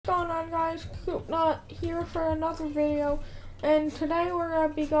What's going on, guys? Coopnut here for another video, and today we're going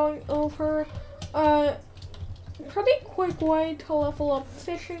to be going over a pretty quick way to level up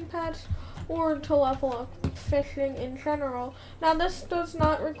fishing pets or to level up fishing in general. Now, this does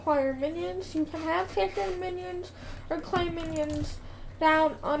not require minions. You can have fishing minions or clay minions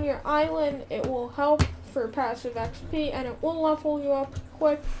down on your island. It will help for passive XP and it will level you up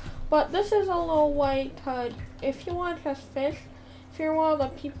quick, but this is a little way to, if you want to just fish, if you're one of the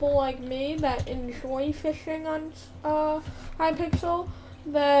people like me that enjoy fishing on Hypixel,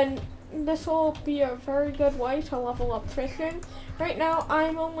 then this will be a very good way to level up fishing. Right now,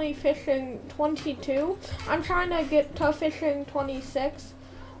 I'm only fishing 22. I'm trying to get to fishing 26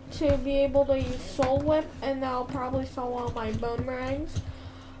 to be able to use Soul Whip, and I'll probably sell all my boomerangs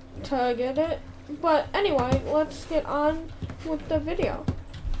to get it. But anyway, let's get on with the video.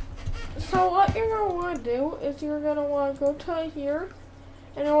 So what you're going to want to do is you're going to want to go to here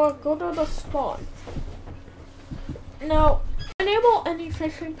and you want to go to the spawn. Now, enable any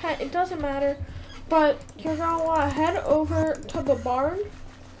fishing pet, it doesn't matter, but you're going to want to head over to the barn,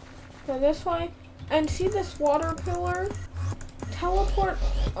 go this way, and see this water pillar, teleport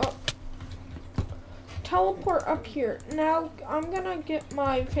up here. Now, I'm going to get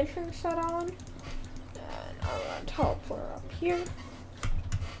my fishing set on, and I'm going to teleport up here.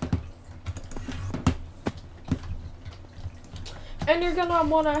 And you're gonna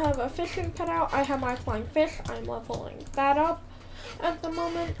wanna have a fishing pet out. I have my flying fish. I'm leveling that up at the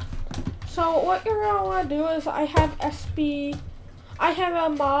moment. So what you're gonna wanna do is I have a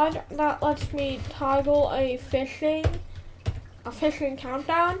mod that lets me toggle a fishing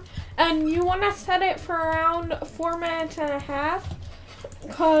countdown, and you wanna set it for around 4.5 minutes,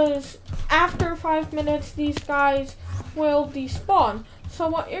 because after 5 minutes these guys will despawn. So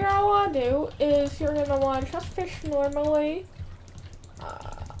what you're gonna wanna do is you're gonna wanna just fish normally.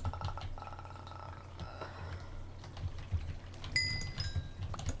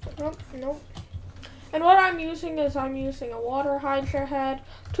 Nope. And what I'm using is I'm using a water hydra head,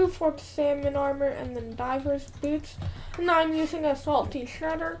 2 forked salmon armor, and then diver's boots. And then I'm using a salty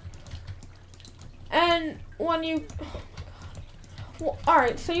shredder. And when you,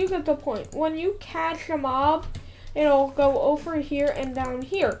 alright, so you get the point. When you catch a mob, it'll go over here and down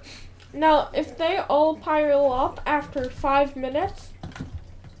here. Now, if they all pile up after 5 minutes,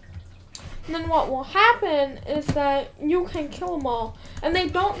 then what will happen is that you can kill them all, and they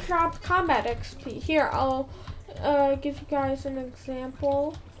don't drop combat XP. Here, I'll give you guys an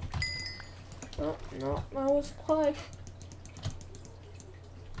example. Oh, no, that was clay.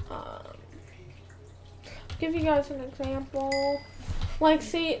 Give you guys an example. Like,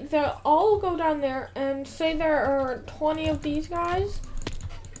 see, they'll all go down there, and say there are 20 of these guys.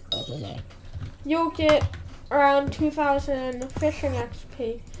 You'll get around 2,000 fishing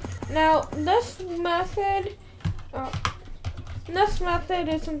XP. Now, this method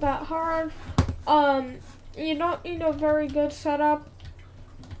isn't that hard. You don't need a very good setup,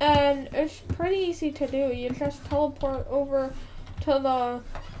 and it's pretty easy to do. You just teleport over to the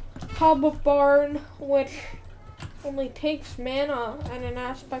pub barn, which only takes mana and an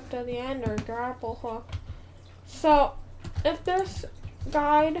aspect of the end or grapple hook. So, if this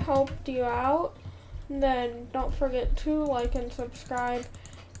guide helped you out, then don't forget to like and subscribe,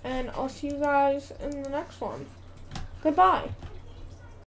 and I'll see you guys in the next one. Goodbye.